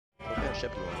of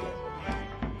ship do you want to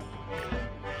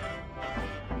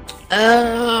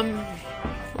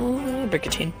get?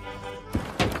 Brigantine.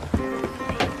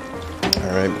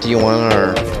 Alright, do you want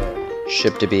our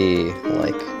ship to be,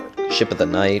 like, ship of the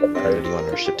night, or do you want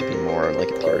our ship to be more, like,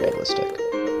 imperialistic?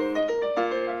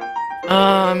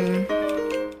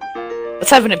 Let's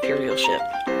have an Imperial ship.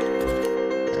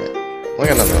 Alright. Well, I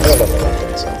got nothing else to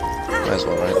do, so might as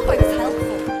well, right?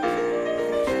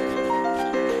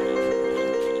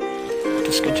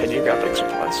 Discontinue graphics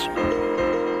supplies.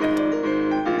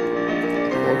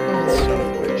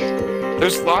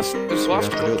 There's lost to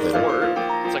go forward.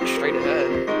 It's like straight ahead.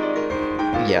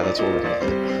 Yeah, that's what we're gonna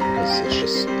hit. Because it's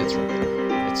just, it's right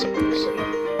there. It's so close.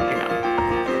 Hang on.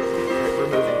 We're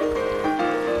moving.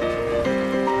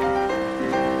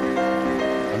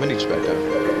 I'm gonna each back down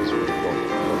here. Because we're going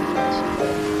fast.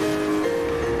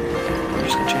 I'm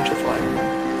just gonna change the flag.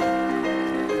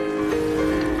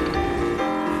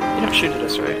 You don't shoot at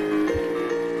us, right?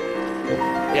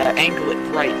 Yeah, angle it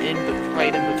right in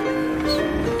between those.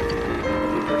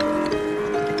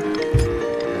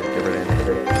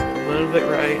 A little bit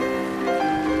right. A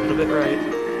little bit right.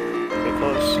 Get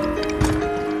close.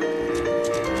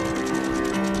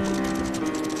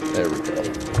 There we go.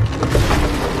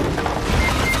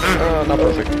 Not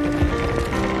perfect.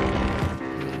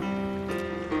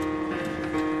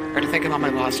 Already thinking on my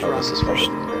last run. This is fun.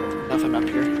 Nothing up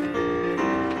here.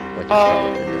 Like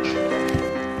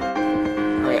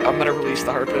Alright, I'm gonna release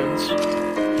the harpoons.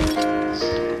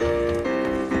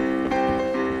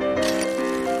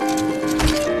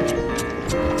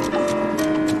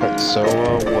 Alright, so,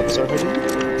 what's our heading?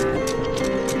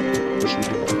 What should we do?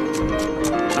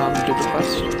 Do the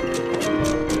quest.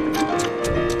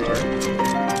 Sorry.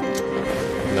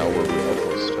 No, we're real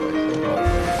close to it, I think.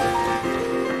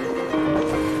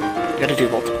 Gotta do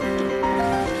multiple.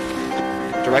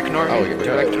 Direct north,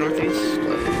 direct northeast.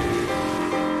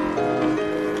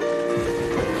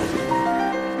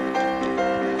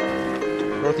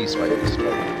 Northeast by east.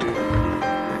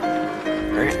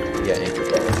 Alright. Yeah, anchor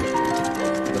tower.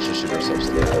 Let's just shoot ourselves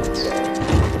to the heads.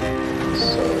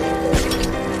 So,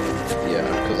 yeah,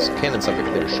 because cannons have a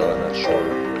clear shot on that shore.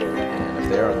 And if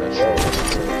they are on that shore,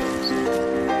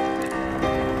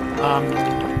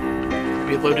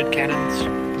 Reloaded cannons.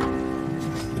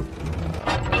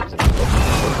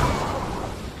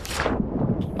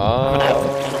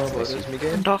 excuse me,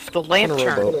 game? Turned off the lantern.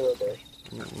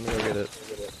 Let me go get it.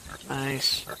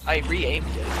 Nice. I re-aimed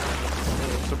it.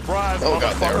 Surprise! Oh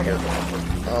god, they're here.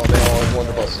 Oh, they all have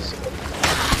wonder buses.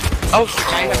 Oh,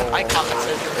 I have an icon that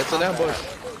says it's an ambush.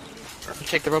 You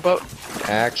take the rowboat?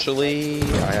 Actually,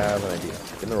 I have an idea.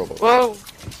 Get in the rowboat. Whoa!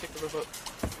 Take the rowboat.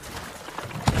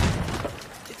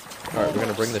 Alright, we're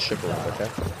gonna bring the ship around, okay?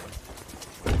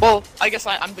 Well, I guess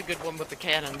I'm the good one with the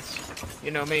cannons.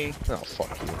 You know me. Oh,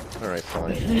 fuck you. Alright,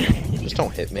 fine. Just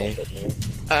don't hit me.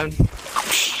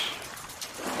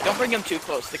 Don't bring him too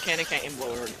close. The cannon can't aim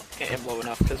low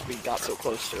enough because we got so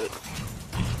close to it.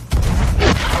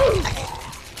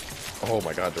 Oh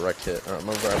my god, direct hit. Alright, I'm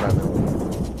gonna grab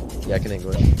that. Yeah, I can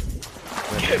English.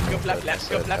 Go blah blah,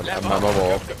 go blah blah, I'm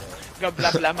go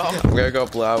blah blah. I'm gonna go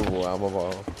blah blah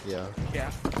blah. Yeah.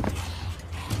 Yeah.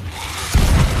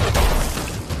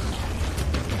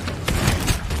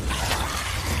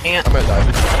 And I'm gonna die.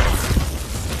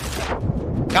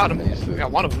 got him. We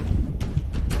got one of them.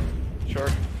 Sure.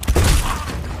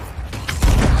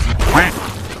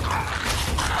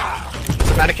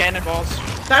 Amount of cannonballs.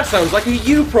 That sounds like a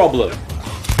you problem.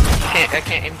 I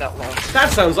can't aim that low.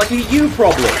 That sounds like a you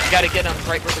problem. You gotta get him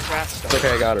right where the grass starts. It's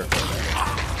okay, I got her.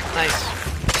 Nice.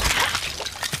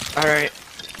 Alright.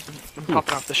 I'm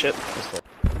popping off the ship.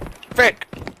 Frick!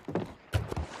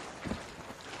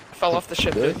 Fell off the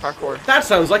ship doing parkour. That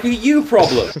sounds like a you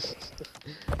problem.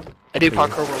 I do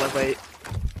parkour while I wait.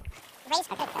 Raise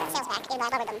sales back in lower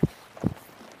them.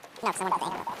 No, someone else.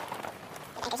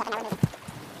 Anchor shot and now we're moving.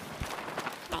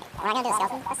 Alright, we're not gonna do a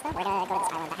skeleton quest though. We're gonna go to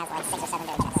this island that has like 6 or 7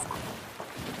 very chests.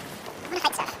 I'm gonna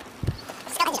fight stuff.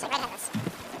 Skeleton just right ahead of us.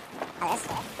 Oh, this?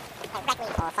 Like, wreck me.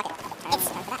 Oh, fuck it. It's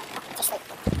for that. It's asleep.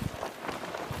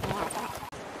 Yeah, let's go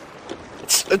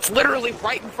ahead. It's literally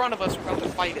right in front of us. We're about to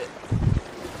fight it.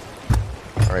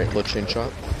 Alright, look, chain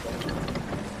shot.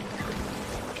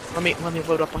 Let me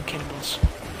load up on cannonballs.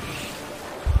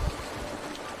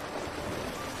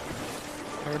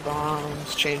 Fire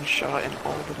bombs, chain shot, and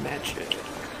all the magic.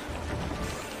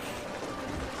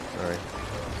 Alright.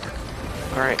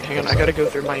 Alright, hang on, I gotta go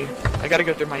through my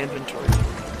inventory.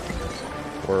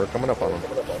 We're coming up on him.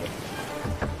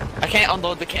 I can't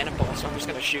unload the cannonball, so I'm just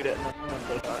gonna shoot it and then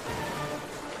unload that.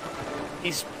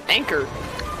 He's anchored.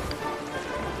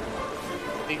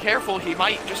 Be careful, he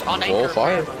might just unanchor. Full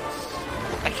fire.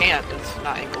 I can't, it's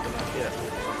not angled enough yet.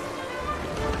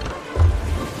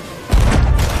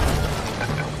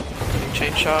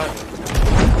 Chain shot.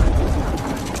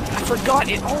 I forgot,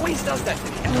 it always does that to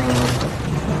me.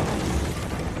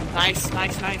 Nice,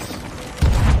 nice, nice.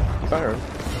 Fire.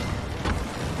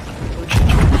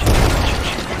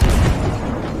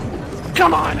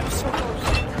 Come on, I'm so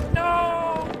close.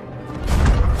 No!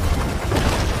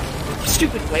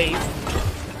 Stupid wave.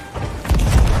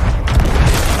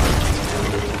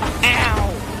 Ow!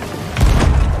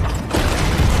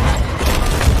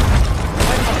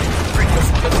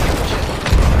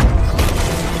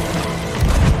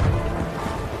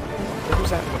 Who's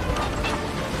that?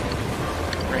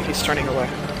 Right, he's turning away.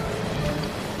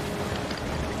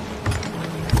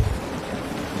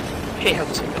 Hey, how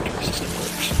this inventory system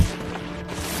works.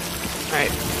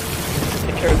 Alright.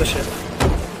 Take care of the ship.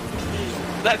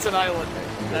 That's an island.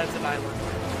 That's an island.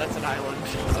 That's an island.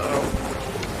 Uh-oh.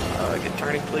 Get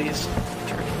turning, please.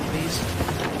 Turning, please.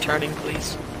 Turning,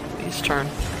 please. Please turn.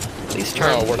 Please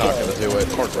turn. No, we're not gonna do it.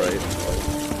 Hard right.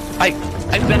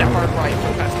 I've been at hard right for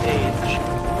the past age.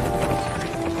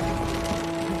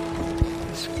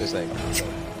 His name.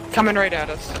 Coming right at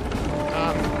us.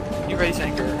 You raise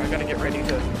anchor. I gotta get ready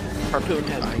to harpoon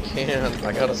him. I can't.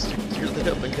 I gotta steer the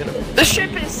hip and get him. The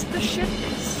ship is sitting.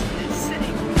 It's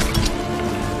sitting.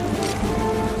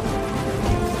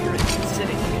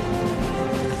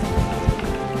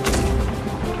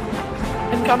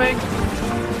 Incoming.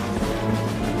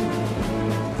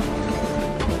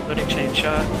 Loading chain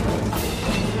shot.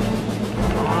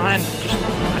 Come on, just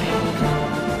not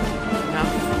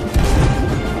enough.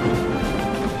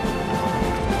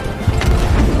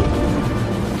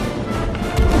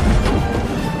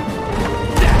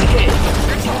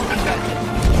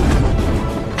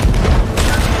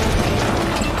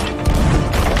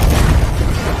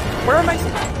 Where am I?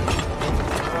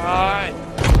 Alright.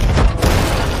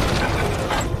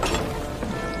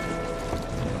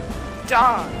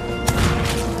 Die.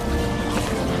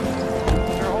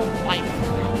 They're all white.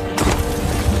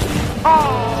 Oh!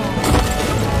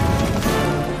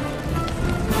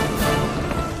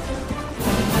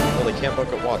 Well, they can't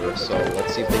bucket water, so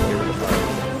let's see if they can get rid of fire.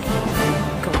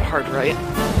 Going hard, right?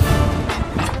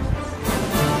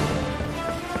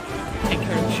 Take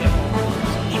care of the ship.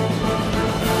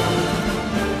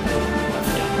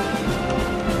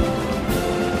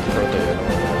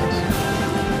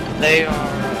 They are,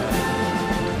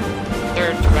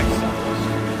 they're direct stoppers.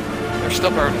 They're still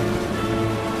burning.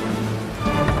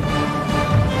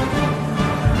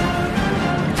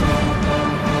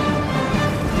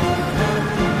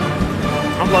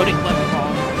 I'm loading left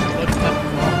ball. Loading left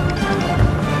ball.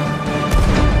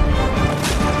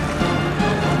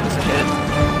 That's a hit.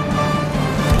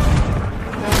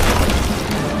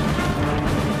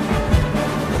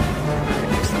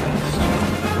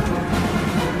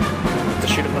 To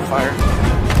shoot him with fire.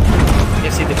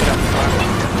 You see they put out the fire.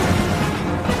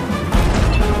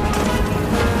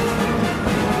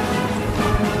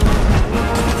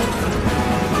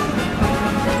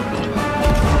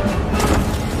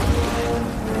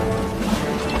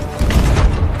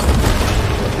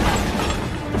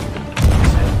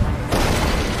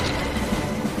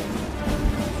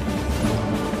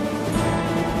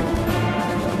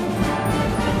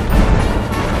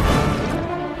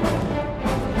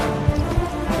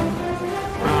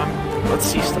 Let's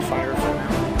cease the fire for now.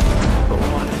 Put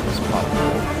one in this bottom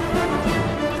hole.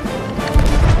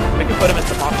 We can put them at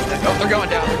the bottom deck. Oh, they're going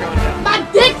down, they're going down. My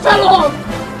dick fell off!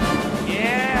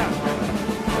 Yeah!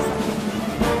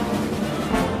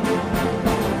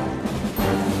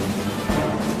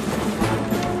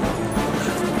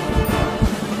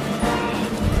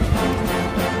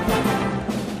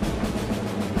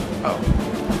 Oh.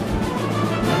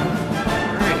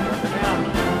 Alright, we're down.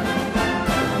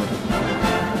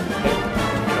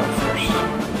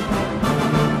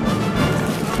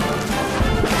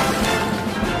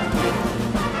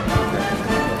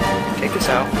 Take us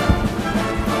out.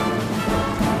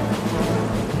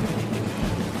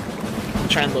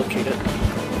 Try and locate it.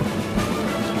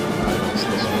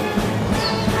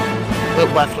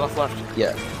 Left, left, left.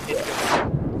 Yeah.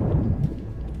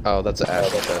 Oh, that's an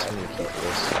ash chest. I'm gonna keep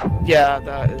this. Yeah,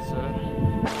 that is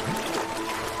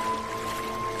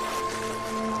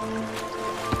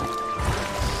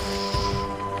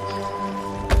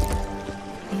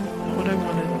what I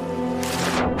wanted.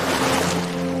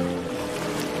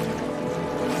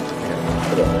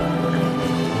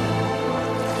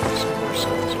 Some more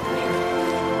souls over here.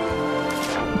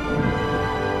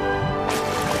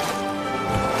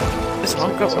 This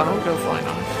won't go flying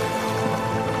off.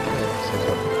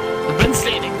 I've been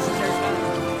standing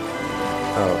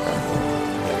Oh, okay.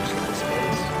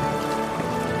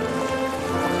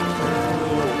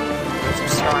 Some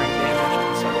scarring damage on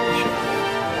the side of the ship.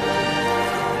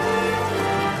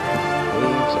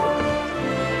 Waves over.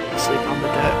 Sleep on the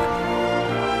deck.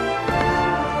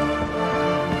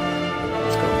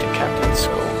 Let's go to Captain's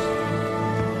Skull.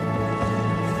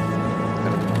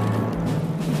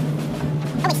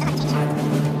 Oh, we still have a change shot. Change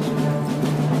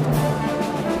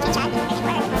shot? I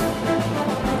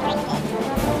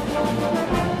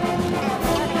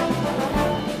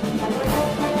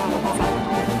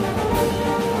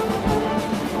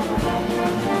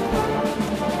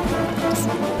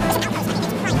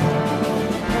think we're...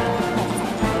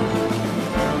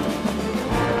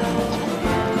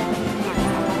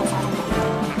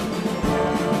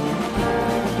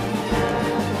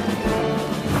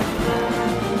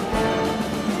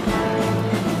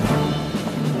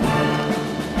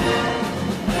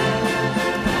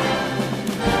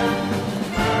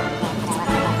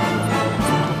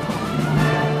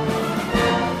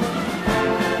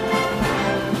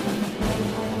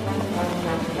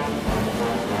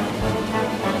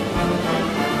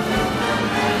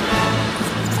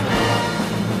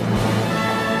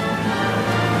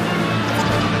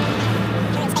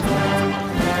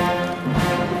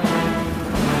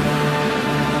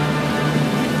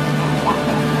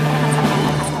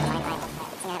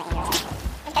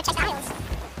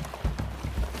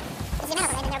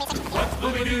 What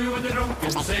will we do with the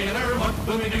drunken sailor? What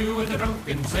will we do with the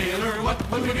drunken sailor?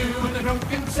 What will we do with the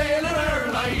drunken sailor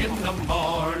early in the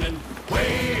morning?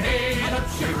 Way hey and up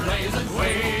she rises,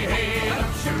 way hey and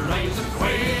up she rises,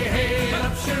 way hey and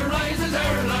up she rises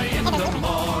early in the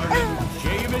morning.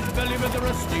 Shave his belly with a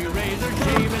rusty razor,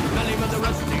 shave his belly with a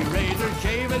rusty razor,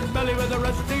 shave his belly with a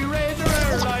rusty razor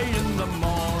early in the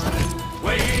morning.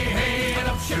 Way hey and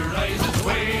up she rises,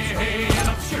 way hey and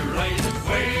up she rises,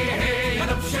 way hey and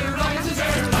up she rises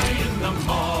early in the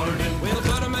morning. We'll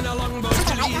put him in a longboat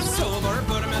till he's sober,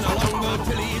 put him in a longboat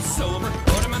till he's sober,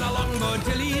 put him in a longboat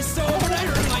till he's sober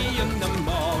early in the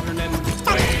morning.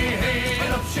 Way hey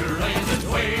and up she rises,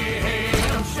 way hey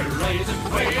and up she rises,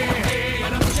 way hey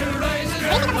and up she rises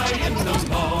early in the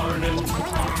morning.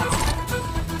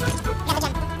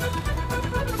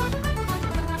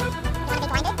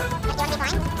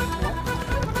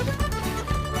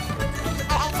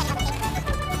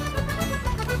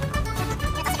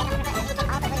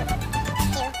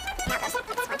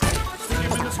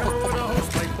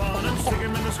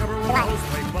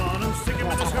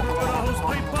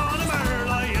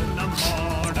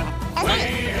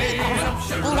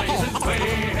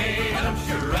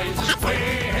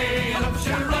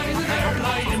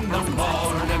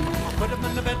 Put him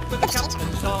in the bed with the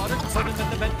captain's daughter. Put him in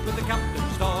the bed with the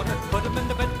captain's daughter. Put him in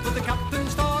the bed with the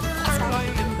captain's daughter. Early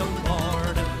in the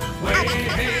morning. Way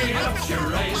hey and up she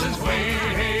rises. Way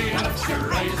hey and up she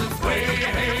rises. Way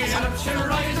hey and up she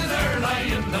rises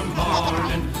early in the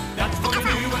morning. That's what we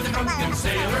do with the drunken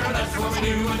sailor. That's what we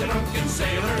do with the drunken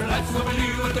sailor. That's what we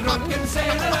do with the drunken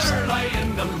sailor early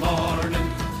in the morning.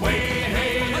 Way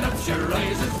hey and up she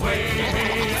rises. Way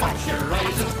hey and up she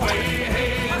rises. Way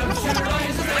hey and up she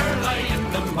rises early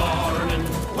in the morning.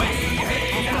 Way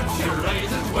hey and up she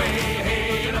rises. Way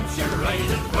hey and up she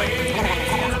rises. Way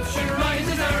hey and up she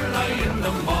rises early in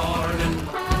the morning.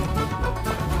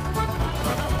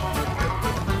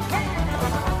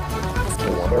 I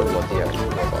wonder what the actual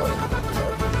thought.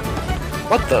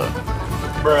 What the?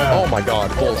 Oh my god,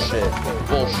 bullshit.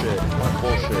 Bullshit.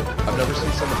 Bullshit. I've never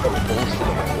seen someone go bullshit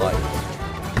in my life.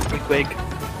 Wig wig.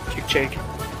 Chick chick.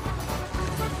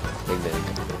 Big Nick.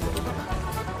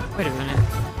 Wait a minute.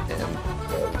 And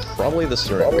probably the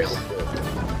steering wheel.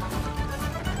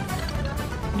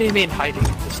 What do you mean hiding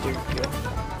the steering wheel?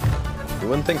 You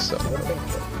wouldn't think so.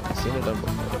 I've seen it done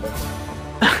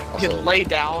before. You Also, lay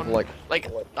down, like,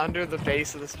 under the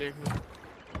base of the steering wheel.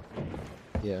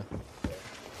 yeah.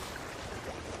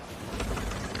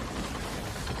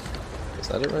 Is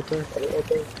that it right there?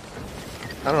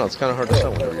 I don't know, it's kind of hard to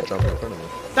tell whenever you're jumping in front of me.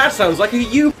 That sounds like a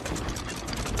you.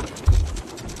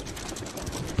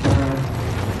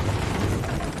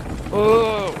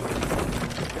 Oh!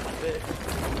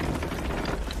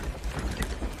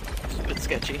 It's a bit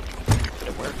sketchy, but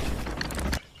it worked.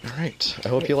 Alright, I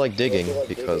hope you like digging,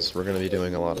 because we're going to be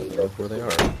doing a lot of them. Where they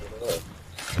are.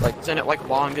 Like, isn't it like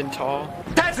long and tall?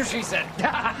 That's what she said.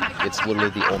 It's literally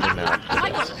the only map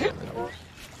that is.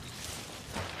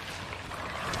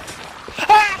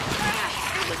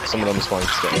 Some of them spawn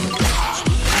skeleton.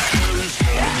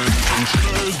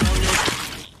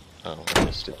 Oh,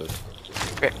 I'm stupid.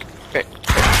 Quick.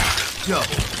 Double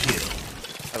kill.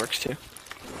 That works too.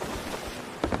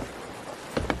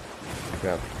 We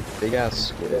got big ass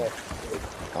squid.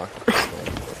 Octopus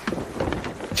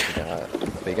thing. We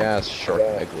got big ass shark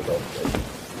megalodon.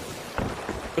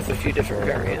 With a few different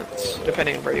variants,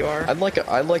 depending on where you are. I'd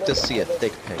like to see a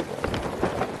thick penguin.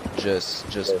 Just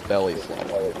belly flop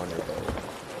on your boat.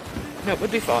 That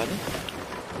would be fun.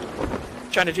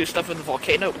 Trying to do stuff in the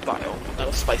volcano biome.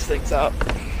 That'll spice things up.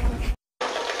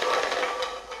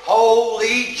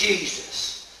 Holy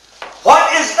Jesus.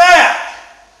 What is that?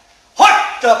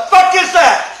 What the fuck is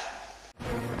that?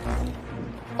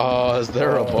 Is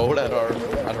there a boat at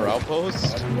our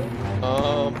outpost?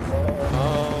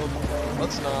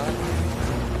 Let's not.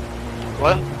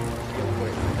 What?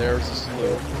 Wait, there's a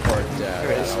sloop parked at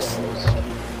There our is.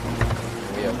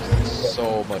 outpost. We have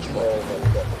so much fun.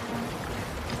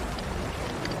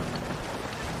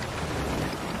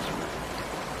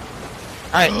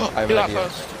 Alright, I have do an that idea.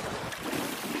 post.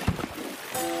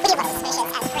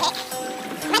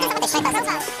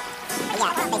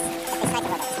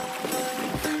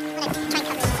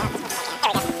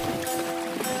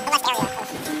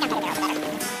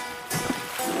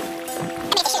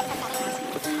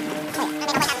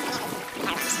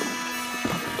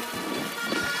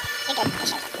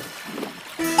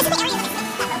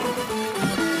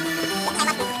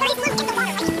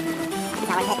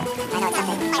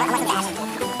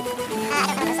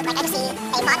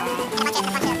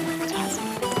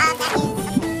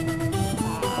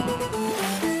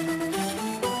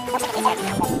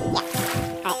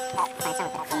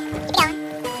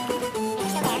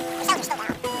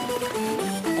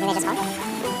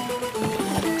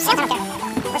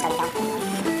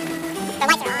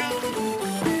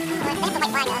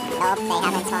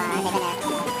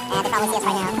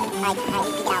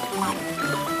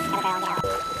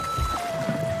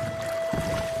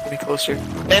 Be closer.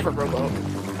 They have a rowboat.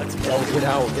 That's Oh, get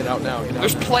out now, get out.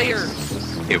 There's players.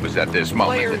 It was at this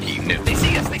moment Players. that he knew They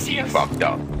see us. They see he us. fucked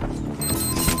up.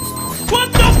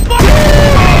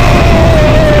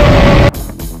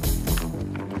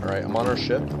 Alright, I'm on our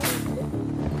ship.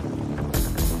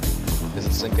 Is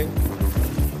it sinking?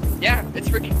 Yeah, it's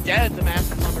freaking dead. The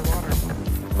mast is underwater.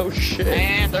 Oh shit.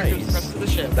 And there goes the nice. rest of the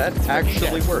ship. That It's freaking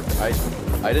actually dead. worked.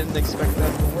 I didn't expect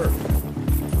that to work.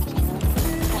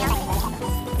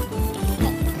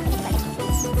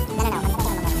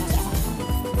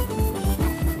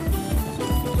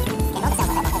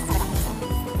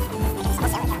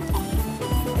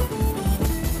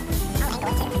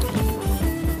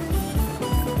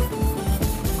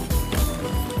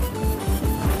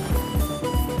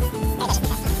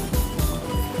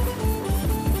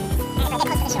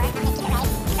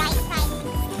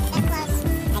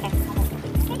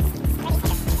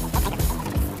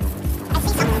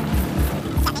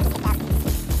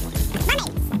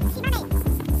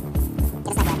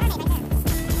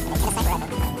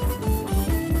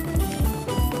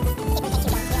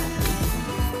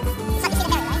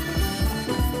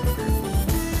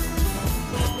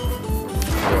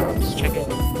 Check it.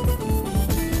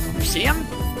 You see him?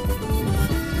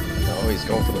 No, he's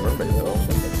going for the mermaid though.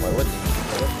 Why wouldn't he?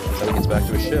 Until he gets back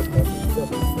to his ship.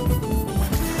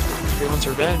 He wants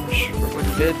revenge for what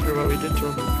he did, for what we did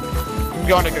to him. I'm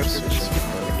going to go through the ship.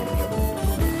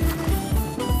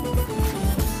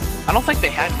 I don't think they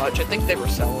had much. I think they were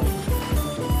selling.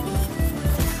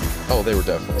 Oh, they were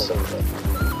definitely selling it.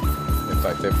 In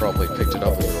fact, they probably picked it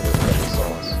up a little bit when they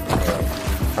saw us.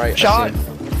 Alright, Shot! I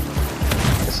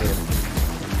see him.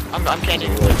 I'm He's candy. a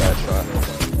really bad shot.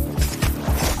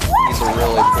 He's a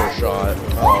really poor shot.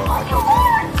 Oh,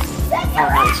 Oh,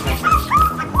 nice, nice, nice.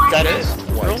 Is that it?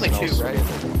 Twice, We're only and two, also-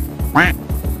 right?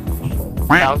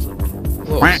 1,000.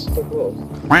 close.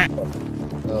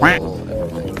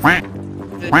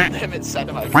 Him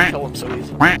incentivized to kill him so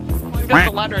easy. He got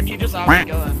the ladder and he just out the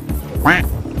gun.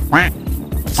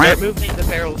 Start moving the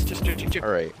barrels just to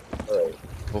Alright.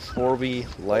 Before we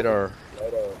light our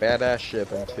badass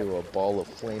ship into a ball of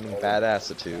flaming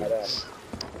badassitude,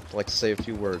 I'd like to say a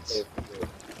few words.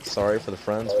 Sorry for the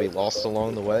friends we lost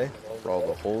along the way, for all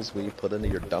the holes we put into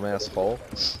your dumbass hull,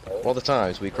 for all the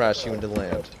times we crashed you into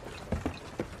land,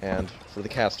 and for the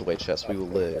castaway chest we will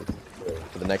live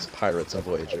for the next pirates and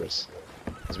voyagers.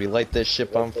 As we light this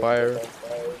ship on fire,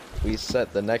 we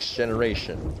set the next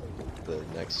generation, the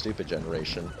next stupid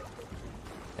generation,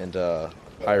 and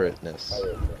pirateness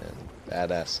and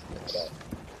badassness.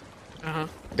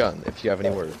 Gun, if you have any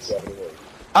words.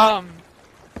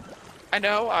 I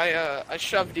know I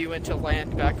shoved you into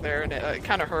land back there and it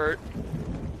kind of hurt,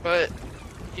 but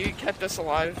you kept us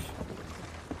alive.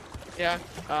 Yeah,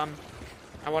 I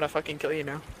want to fucking kill you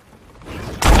now.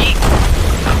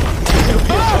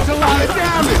 That's a lot of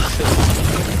damage!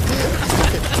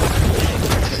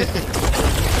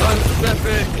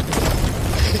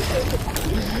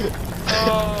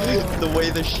 Oh, The way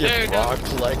the ship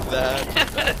rocked like that.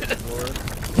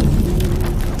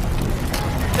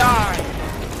 die!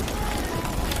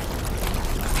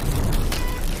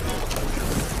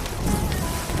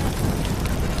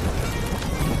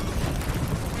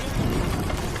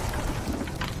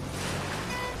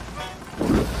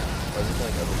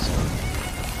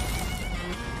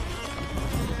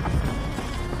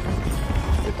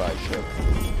 Goodbye, ship.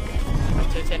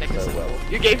 Titanic is Farewell.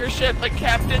 You gave your ship a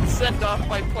captain send off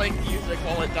by playing music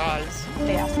while it dies.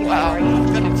 They ask you Wow, how are you, I'm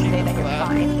you gonna have to teach say that you you're that.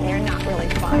 fine, and you're not really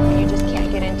fine, but you just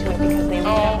can't get into it because they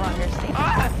will never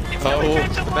understand. It's Oh, coming back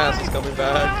to the mask is life. coming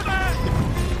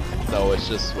back. No, it's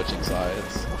just switching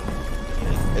sides.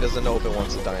 It doesn't know if it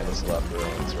wants to die in its left or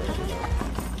on its right, you know?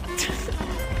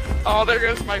 Oh, there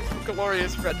goes my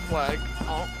glorious red flag.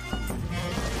 Oh.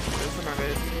 There's the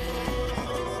mermaid.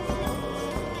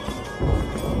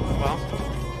 Well.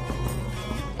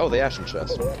 Oh, the ashen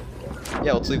chest.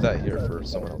 Yeah, let's leave that here for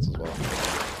someone else as well.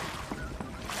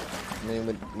 I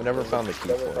mean, we never found the key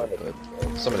for it,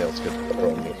 but somebody else could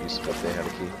probably make use of it if they had a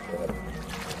key.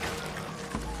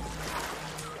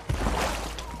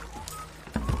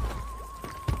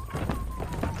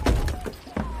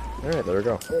 Alright, there we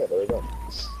go.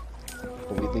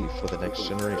 We leave for the next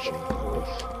generation of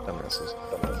dumbasses.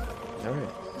 Alright.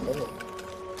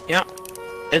 Yeah.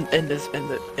 End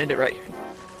it right here.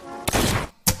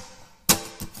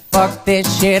 Fuck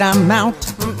this shit, I'm out.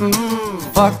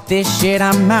 Fuck this shit,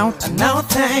 I'm out. No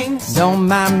thanks. Don't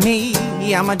mind me.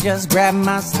 I'ma just grab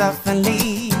my stuff and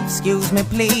leave. Excuse me,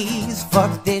 please.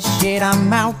 Fuck this shit,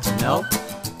 I'm out. Nope.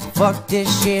 Fuck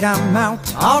this shit, I'm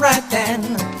out. Alright then.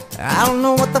 I don't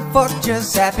know what the fuck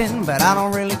just happened, but I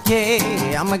don't really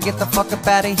care. I'ma get the fuck up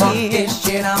out of here. Fuck this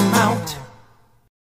shit, I'm out.